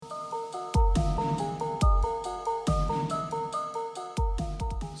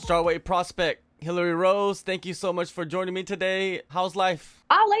strawweight prospect Hillary Rose, thank you so much for joining me today. How's life?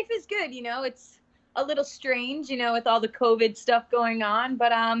 Life is good. It's a little strange, with all the COVID stuff going on,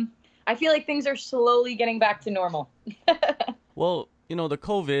 but I feel like things are slowly getting back to normal. Well, the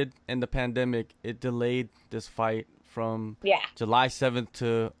COVID and the pandemic, it delayed this fight from Yeah. July 7th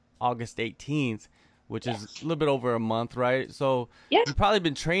to August 18th, which is a little bit over a month, right? So Yeah. you've probably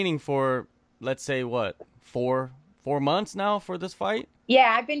been training for, let's say, what, four months now for this fight?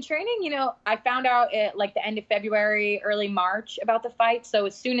 Yeah, I've been training, I found out at like the end of February, early March about the fight. So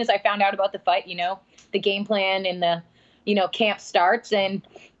as soon as I found out about the fight, the game plan and the, camp starts, and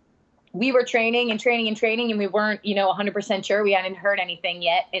we were training and training and training, and we weren't, 100% sure. We hadn't heard anything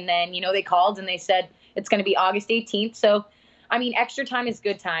yet. And then, they called and they said it's going to be August 18th. So, extra time is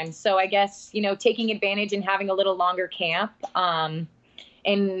good time. So I guess, taking advantage and having a little longer camp,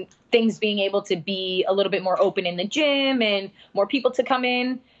 and things being able to be a little bit more open in the gym and more people to come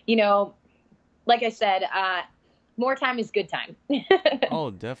in, like I said, more time is good time. Oh,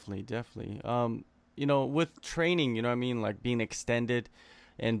 definitely, definitely. With training, like being extended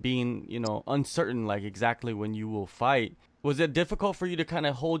and being, uncertain, like exactly when you will fight, was it difficult for you to kind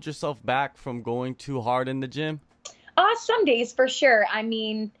of hold yourself back from going too hard in the gym? Some days for sure.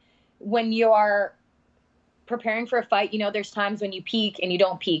 When you are preparing for a fight, there's times when you peak and you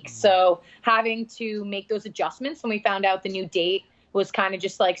don't peak. So having to make those adjustments when we found out the new date was kind of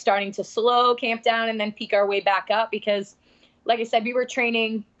just like starting to slow camp down and then peak our way back up, because like I said, we were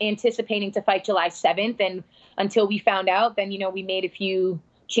training, anticipating to fight July 7th. And until we found out, then, we made a few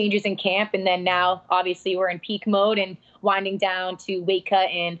changes in camp. And then now obviously we're in peak mode and winding down to weight cut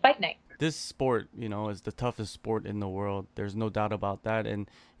and fight night. This sport, is the toughest sport in the world. There's no doubt about that. And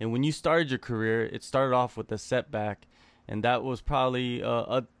when you started your career, it started off with a setback, and that was probably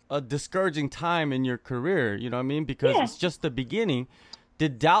a discouraging time in your career. You know what I mean? Because It's just the beginning.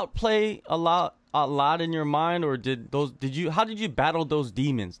 Did doubt play a lot in your mind, or how did you battle those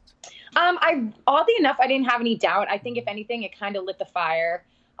demons? Oddly enough, I didn't have any doubt. I think if anything, it kind of lit the fire.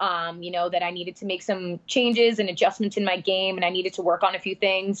 That I needed to make some changes and adjustments in my game, and I needed to work on a few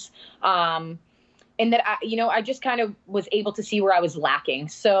things. And that I just kind of was able to see where I was lacking.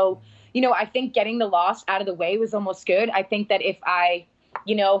 So, I think getting the loss out of the way was almost good. I think that if I,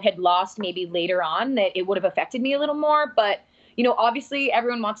 had lost maybe later on, that it would have affected me a little more. But, obviously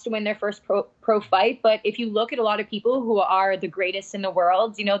everyone wants to win their first pro fight. But if you look at a lot of people who are the greatest in the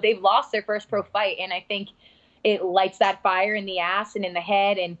world, they've lost their first pro fight. And I think it lights that fire in the ass and in the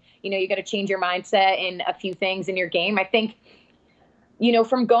head. And, you got to change your mindset and a few things in your game. I think,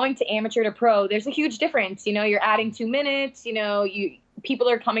 from going to amateur to pro, there's a huge difference. You're adding 2 minutes, people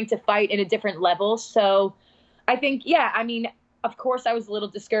are coming to fight at a different level. So I think, of course I was a little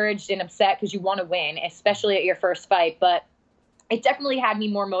discouraged and upset because you want to win, especially at your first fight, but it definitely had me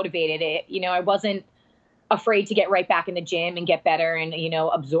more motivated. I wasn't afraid to get right back in the gym and get better and,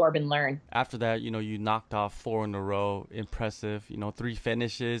 absorb and learn. After that, you knocked off 4 in a row. Impressive, 3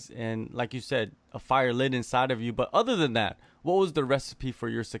 finishes. And like you said, a fire lit inside of you. But other than that, what was the recipe for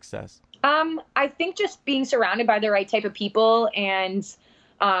your success? I think just being surrounded by the right type of people and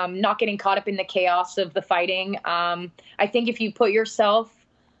not getting caught up in the chaos of the fighting. I think if you put yourself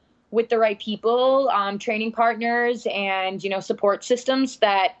with the right people, training partners, and, support systems,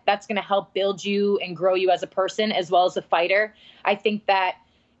 that's going to help build you and grow you as a person as well as a fighter. I think that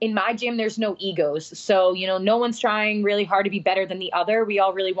in my gym, there's no egos. So, no one's trying really hard to be better than the other. We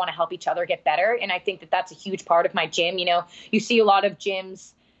all really want to help each other get better. And I think that that's a huge part of my gym. You see a lot of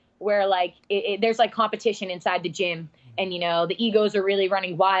gyms where there's like competition inside the gym, and, the egos are really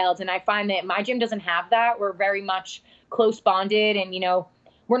running wild. And I find that my gym doesn't have that. We're very much close bonded, and,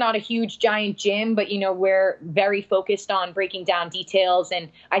 we're not a huge giant gym, but, we're very focused on breaking down details. And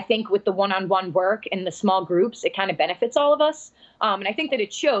I think with the one-on-one work and the small groups, it kind of benefits all of us. And I think that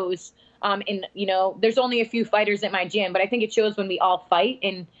it shows, there's only a few fighters at my gym, but I think it shows when we all fight.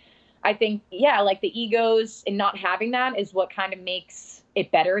 And I think, the egos and not having that is what kind of makes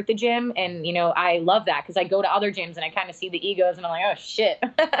it better at the gym. And, I love that because I go to other gyms and I kind of see the egos and I'm like, oh shit.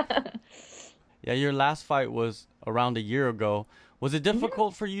 Yeah. Your last fight was around a year ago. Was it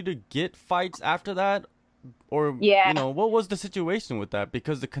difficult for you to get fights after that? Or, what was the situation with that?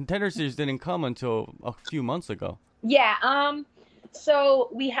 Because the Contender Series didn't come until a few months ago. Yeah. So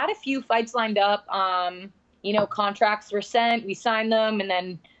we had a few fights lined up. Contracts were sent, we signed them, and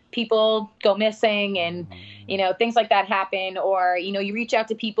then people go missing and, things like that happen. Or, you reach out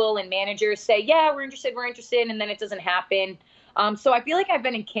to people and managers say, yeah, we're interested. And then it doesn't happen. So I feel like I've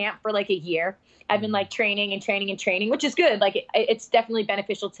been in camp for like a year. I've been training and training and training, which is good. It's definitely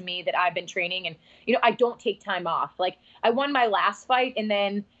beneficial to me that I've been training and, I don't take time off. I won my last fight and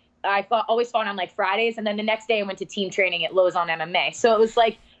then always fought on like Fridays, and then the next day I went to team training at Lausanne MMA. So it was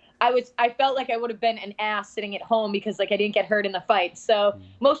like I felt like I would have been an ass sitting at home because like I didn't get hurt in the fight. So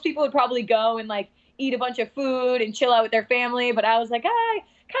most people would probably go and like eat a bunch of food and chill out with their family, but I was like, I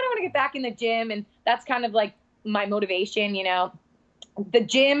kind of want to get back in the gym, and that's kind of like my motivation, you know, the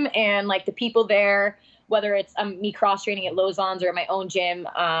gym and like the people there, whether it's me cross training at Lausanne's or at my own gym,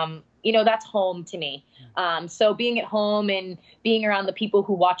 you know, that's home to me. So being at home and being around the people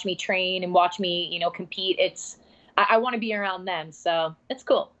who watch me train and watch me, you know, compete, I want to be around them. So it's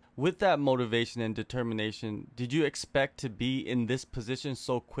cool. With that motivation and determination, did you expect to be in this position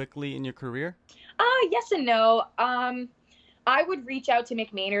so quickly in your career? Yes and no. I would reach out to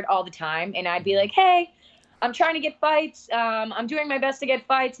Mick Maynard all the time, and I'd be like, hey, I'm trying to get fights. I'm doing my best to get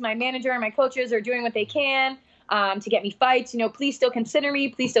fights. My manager and my coaches are doing what they can to get me fights. You know, please still consider me.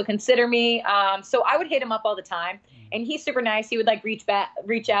 Please still consider me. So I would hit him up all the time, and he's super nice. He would like reach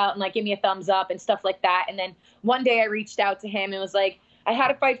out and like give me a thumbs up and stuff like that. And then one day I reached out to him and was like, I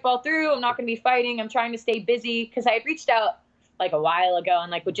had a fight fall through. I'm not going to be fighting. I'm trying to stay busy, because I had reached out like a while ago and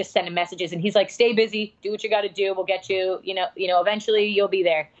like would just send him messages, and he's like, stay busy, do what you got to do. We'll get you, you know, eventually you'll be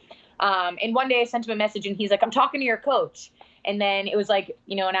there. And one day I sent him a message, and he's like, I'm talking to your coach. And then it was like,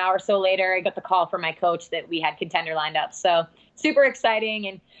 you know, an hour or so later, I got the call from my coach that we had Contender lined up. So super exciting.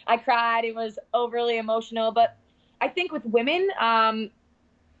 And I cried. It was overly emotional. But I think with women,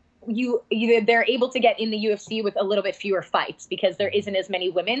 they're able to get in the UFC with a little bit fewer fights because there isn't as many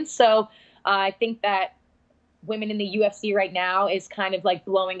women. So I think that women in the UFC right now is kind of like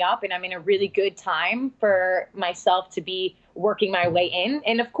blowing up, and I'm in a really good time for myself to be working my way in.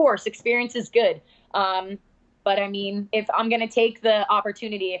 And of course, experience is good. But I mean, if I'm going to take the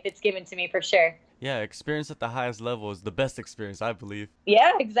opportunity, if it's given to me, for sure. Yeah, experience at the highest level is the best experience, I believe.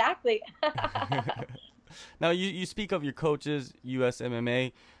 Yeah, exactly. Now, you speak of your coaches, US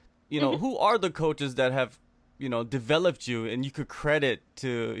MMA. You know, who are the coaches that have, you know, developed you and you could credit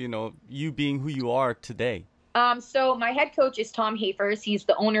to, you know, you being who you are today? So my head coach is Tom Hafers. He's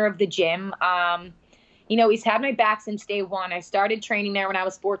the owner of the gym. You know, he's had my back since day one. I started training there when I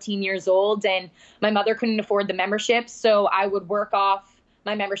was 14 years old, and my mother couldn't afford the membership. So I would work off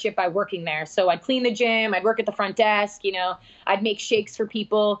my membership by working there. So I'd clean the gym, I'd work at the front desk, you know, I'd make shakes for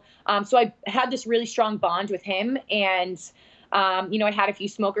people. So I had this really strong bond with him, and, you know, I had a few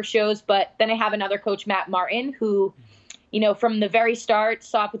smoker shows, but then I have another coach, Matt Martin, who, you know, from the very start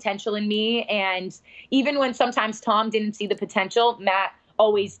saw potential in me. And even when sometimes Tom didn't see the potential, Matt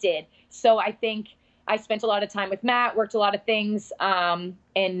always did. So I think I spent a lot of time with Matt, worked a lot of things.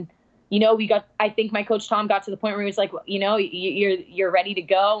 And, you know, I think my coach Tom got to the point where he was like, you know, you're ready to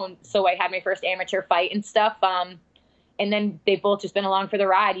go. And so I had my first amateur fight and stuff. And then they've both just been along for the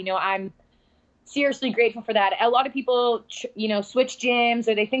ride. You know, I'm seriously grateful for that. A lot of people, you know, switch gyms,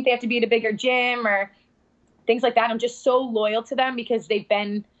 or they think they have to be at a bigger gym or things like that. I'm just so loyal to them because they've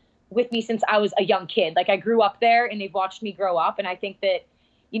been with me since I was a young kid. Like, I grew up there and they've watched me grow up. And I think that,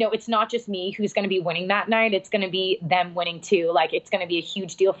 you know, it's not just me who's going to be winning that night. It's going to be them winning too. Like, it's going to be a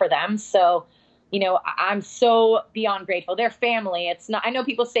huge deal for them. So, you know, I'm so beyond grateful. They're family. It's not, I know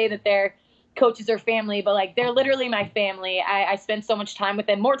people say that their coaches are family, but like, they're literally my family. I spend so much time with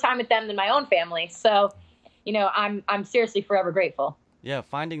them, more time with them than my own family. So, you know, I'm seriously forever grateful. Yeah.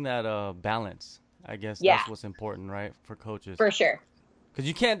 Finding that balance, I guess that's what's important, right? For coaches. For sure. Because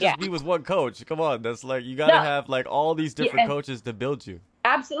you can't just be with one coach. Come on. That's like, you got to have like all these different coaches to build you.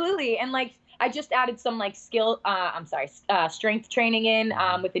 Absolutely. And like, I just added some like strength training in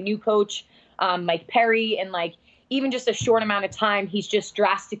with a new coach, Mike Perry. And like, even just a short amount of time, he's just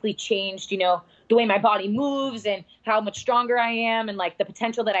drastically changed, you know, the way my body moves and how much stronger I am, and like the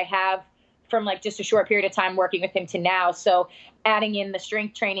potential that I have from like just a short period of time working with him to now. So adding in the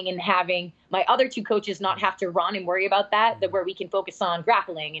strength training and having my other two coaches not have to run and worry about that where we can focus on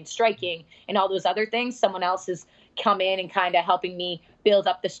grappling and striking and all those other things. Someone else has come in and kind of helping me build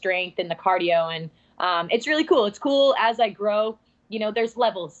up the strength and the cardio. And it's really cool. It's cool as I grow. You know, there's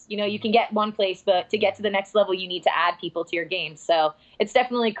levels. You know, you can get one place, but to get to the next level, you need to add people to your game. So it's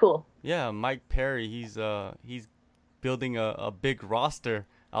definitely cool. Yeah, Mike Perry, he's building a big roster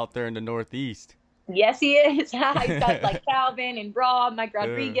out there in the Northeast. Yes, he is. He's got like Calvin and Rob, Mike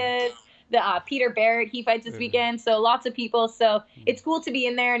Rodriguez, the Peter Barrett. He fights this weekend. So lots of people. So it's cool to be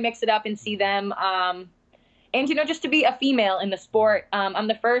in there and mix it up and see them. And, you know, just to be a female in the sport. I'm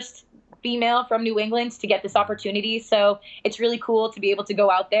the first female from New England to get this opportunity. So it's really cool to be able to go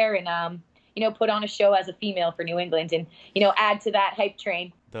out there and, you know, put on a show as a female for New England and, you know, add to that hype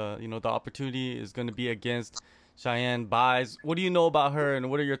train. The opportunity is going to be against Cheyenne Buys. What do you know about her, and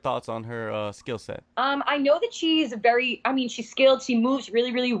what are your thoughts on her skill set? I know that she's she's skilled. She moves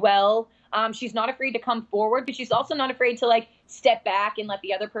really, really well. She's not afraid to come forward, but she's also not afraid to like step back and let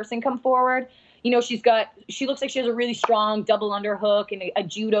the other person come forward. You know, she looks like she has a really strong double underhook and a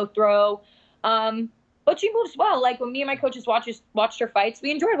judo throw. But she moves well. Like when me and my coaches watched her fights, we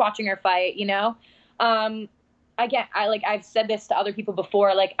enjoyed watching her fight, you know? Again, I've said this to other people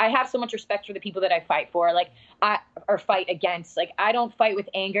before, like I have so much respect for the people that I fight for, or fight against. Like I don't fight with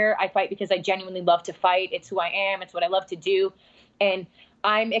anger. I fight because I genuinely love to fight. It's who I am. It's what I love to do. And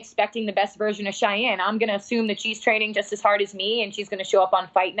I'm expecting the best version of Cheyenne. I'm going to assume that she's training just as hard as me and she's going to show up on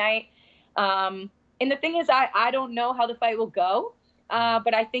fight night. And the thing is, I don't know how the fight will go.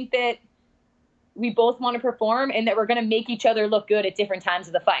 But I think that we both want to perform and that we're going to make each other look good at different times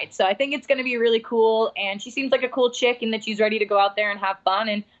of the fight. So I think it's going to be really cool. And she seems like a cool chick and that she's ready to go out there and have fun.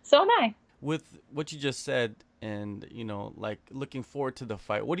 And so am I. With what you just said and, you know, like looking forward to the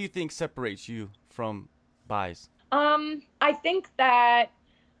fight, what do you think separates you from Buys? I think that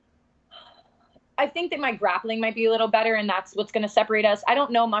my grappling might be a little better, and that's what's going to separate us. I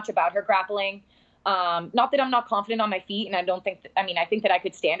don't know much about her grappling. Not that I'm not confident on my feet, and I think that I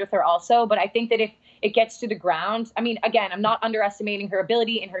could stand with her also, but I think that if it gets to the ground, I mean, again, I'm not underestimating her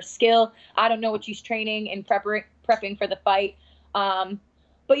ability and her skill. I don't know what she's training and prepping for the fight.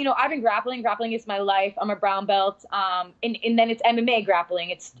 But, you know, I've been grappling. Grappling is my life. I'm a brown belt. And then it's MMA grappling.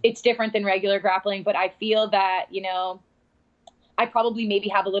 It's different than regular grappling, but I feel that, you know, I probably maybe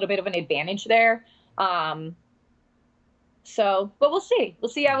have a little bit of an advantage there. But we'll see. We'll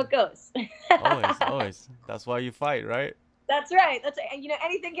see how it goes. Always. That's why you fight, right? That's right. You know,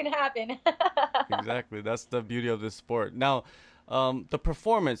 anything can happen. Exactly. That's the beauty of this sport. Now, the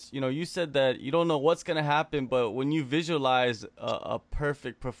performance, you know, you said that you don't know what's going to happen, but when you visualize a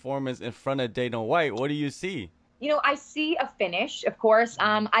perfect performance in front of Dana White, what do you see? You know, I see a finish, of course.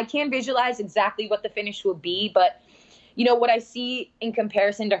 I can't visualize exactly what the finish will be, but you know, what I see in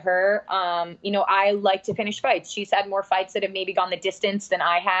comparison to her, you know, I like to finish fights. She's had more fights that have maybe gone the distance than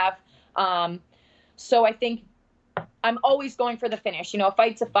I have. So I think I'm always going for the finish. You know, a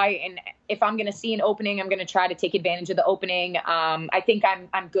fight's a fight, and if I'm going to see an opening, I'm going to try to take advantage of the opening. I think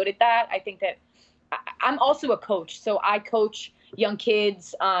I'm good at that. I think that I'm also a coach, so I coach young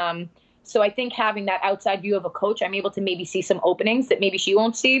kids. So I think having that outside view of a coach, I'm able to maybe see some openings that maybe she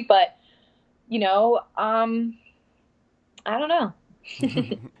won't see. But, you know, I don't know.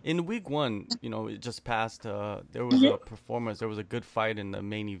 In week one, you know, it just passed. There was a performance. There was a good fight in the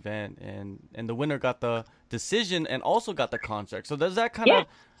main event, and the winner got the decision and also got the contract. So does that kind of,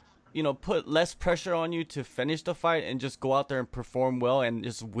 you know, put less pressure on you to finish the fight and just go out there and perform well and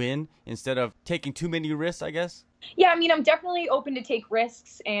just win instead of taking too many risks, I guess? Yeah, I mean, I'm definitely open to take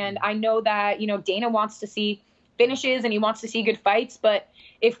risks, and I know that, you know, Dana wants to see finishes and he wants to see good fights. But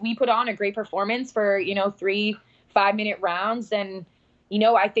if we put on a great performance for, you know, 3 5-minute rounds, then, you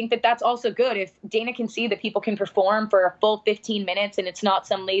know, I think that that's also good. If Dana can see that people can perform for a full 15 minutes and it's not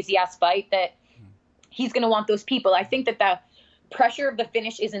some lazy ass fight, that he's going to want those people. I think that the pressure of the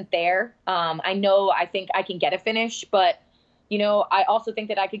finish isn't there. I think I can get a finish, but, you know, I also think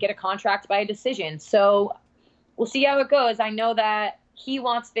that I could get a contract by a decision. So we'll see how it goes. I know that he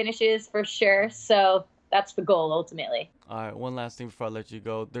wants finishes for sure. So that's the goal ultimately. All right, one last thing before I let you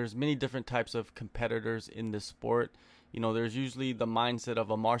go. There's many different types of competitors in this sport. You know, there's usually the mindset of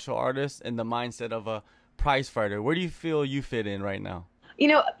a martial artist and the mindset of a prize fighter. Where do you feel you fit in right now? You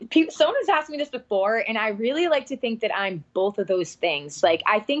know, someone has asked me this before, and I really like to think that I'm both of those things. Like,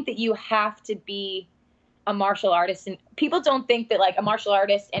 I think that you have to be a martial artist, and people don't think that, like, a martial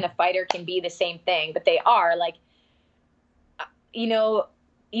artist and a fighter can be the same thing, but they are. Like, you know,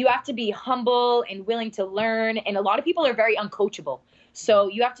 you have to be humble and willing to learn. And a lot of people are very uncoachable. So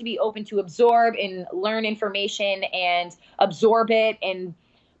you have to be open to absorb and learn information and absorb it and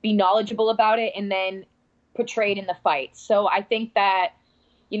be knowledgeable about it and then portray it in the fight. So I think that,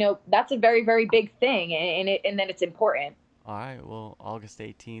 you know, that's a very, very big thing. And then it's important. All right. Well, August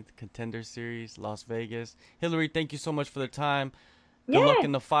 18th, Contender Series, Las Vegas. Hillary, thank you so much for the time. Good luck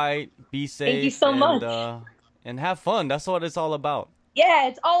in the fight. Be safe. Thank you so much. And have fun. That's what it's all about. Yeah,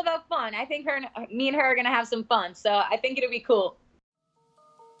 it's all about fun. I think me and her are going to have some fun. So I think it'll be cool.